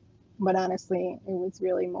 but honestly, it was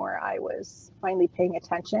really more I was finally paying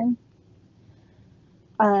attention.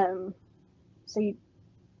 Um, so, you,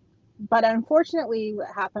 but unfortunately,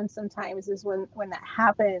 what happens sometimes is when that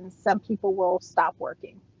happens, some people will stop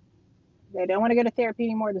working. They don't want to go to therapy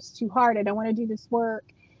anymore. This is too hard. I don't want to do this work,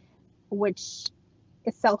 which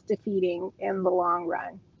is self defeating in the long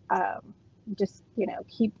run. Just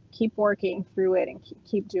keep working through it and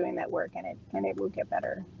keep doing that work, and it will get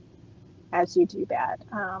better as you do that.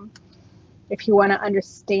 If you want to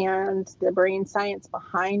understand the brain science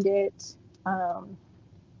behind it, um,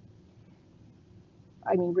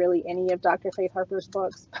 I mean, really any of Dr. Faith Harper's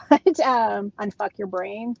books, but Unfuck Your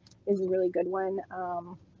Brain is a really good one.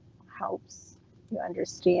 Helps you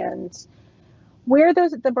understand where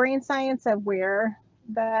the brain science of where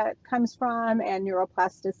that comes from, and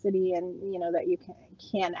neuroplasticity, and that you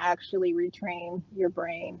can actually retrain your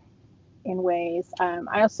brain in ways.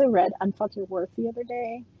 I also read Unfuck Your Worth the other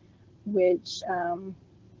day, which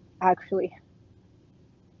actually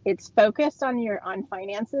it's focused on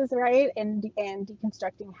finances, right? And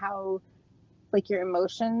deconstructing how like your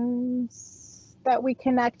emotions that we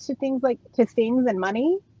connect to things, like to things and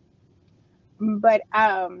money. But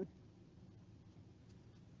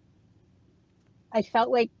I felt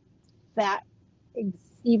like that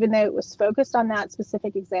even though it was focused on that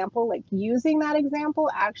specific example, like using that example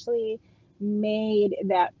actually made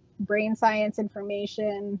that brain science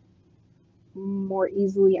information more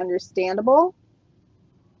easily understandable,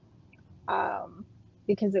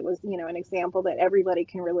 because it was an example that everybody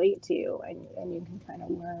can relate to, and you can kind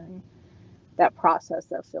of learn that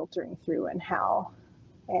process of filtering through and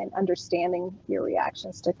understanding your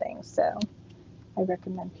reactions to things. So I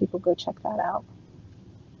recommend people go check that out.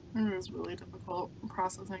 It was really difficult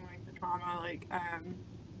processing like the trauma. Like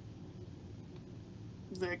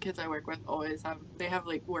the kids I work with always have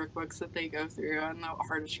like workbooks that they go through, and the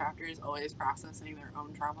hardest chapter is always processing their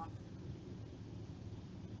own trauma.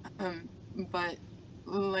 But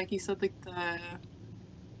like you said, like the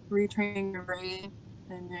retraining your brain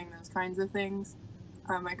and doing those kinds of things.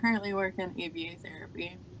 I currently work in ABA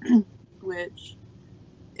therapy, which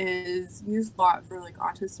is used a lot for like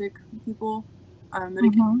autistic people, but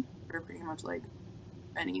Mm-hmm. for pretty much like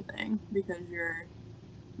anything, because you're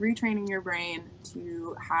retraining your brain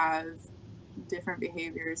to have different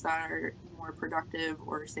behaviors that are more productive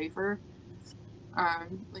or safer.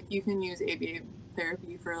 Like you can use ABA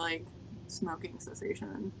therapy for like smoking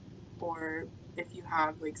cessation, or if you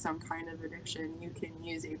have like some kind of addiction, you can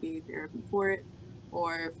use ABA therapy for it.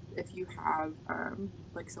 Or if you have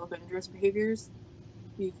like self-injurious behaviors,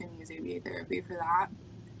 you can use ABA therapy for that.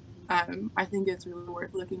 I think it's really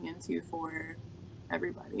worth looking into for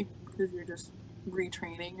everybody, because you're just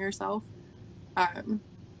retraining yourself.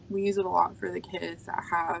 We use it a lot for the kids that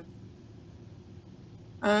have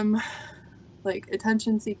like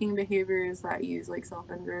attention-seeking behaviors, that use like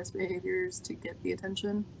self-injurious behaviors to get the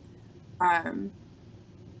attention. And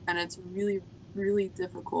it's really, really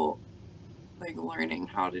difficult, like learning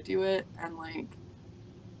how to do it and like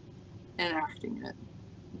enacting it.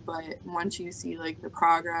 But once you see like the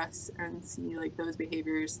progress and see like those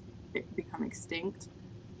behaviors become extinct,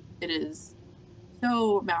 it is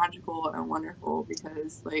so magical and wonderful,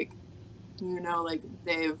 because like, you know, like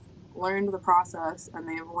they've learned the process and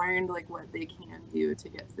they've learned like what they can do to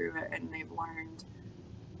get through it, and they've learned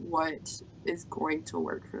what is going to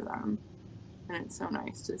work for them, and it's so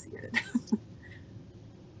nice to see it.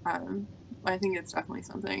 I think it's definitely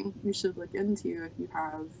something you should look into if you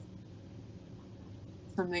have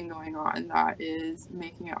something going on that is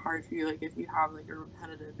making it hard for you, like if you have like a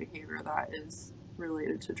repetitive behavior that is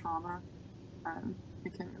related to trauma.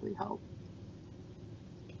 It can really help.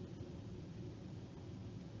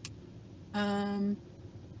 Do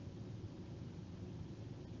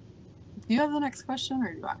you have the next question,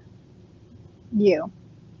 or do I? You.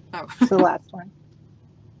 Oh. It's the last one.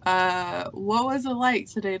 What was it like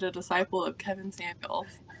today to disciple of Kevin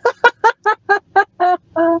Samuels?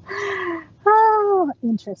 Oh,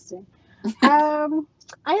 interesting.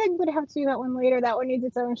 I would have to do that one later. That one needs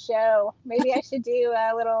its own show. Maybe I should do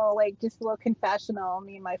a little, like, just a little confessional,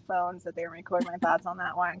 me and my phone, so they record my thoughts on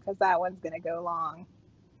that one, because that one's going to go long.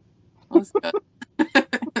 Let's go.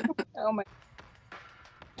 Oh my.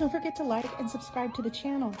 Don't forget to like and subscribe to the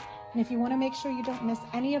channel. And if you want to make sure you don't miss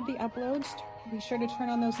any of the uploads, be sure to turn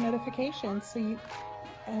on those notifications so you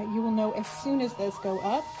will know as soon as those go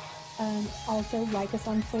up. Also, like us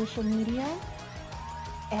on social media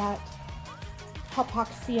at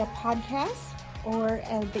Hypoxia Podcast, or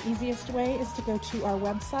the easiest way is to go to our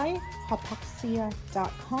website,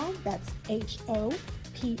 hypoxia.com. That's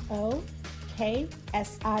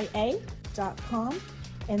HOPOKSIA.com.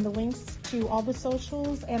 And the links to all the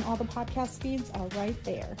socials and all the podcast feeds are right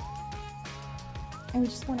there. And we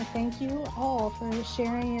just want to thank you all for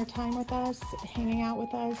sharing your time with us, hanging out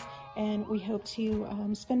with us, and we hope to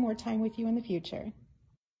spend more time with you in the future.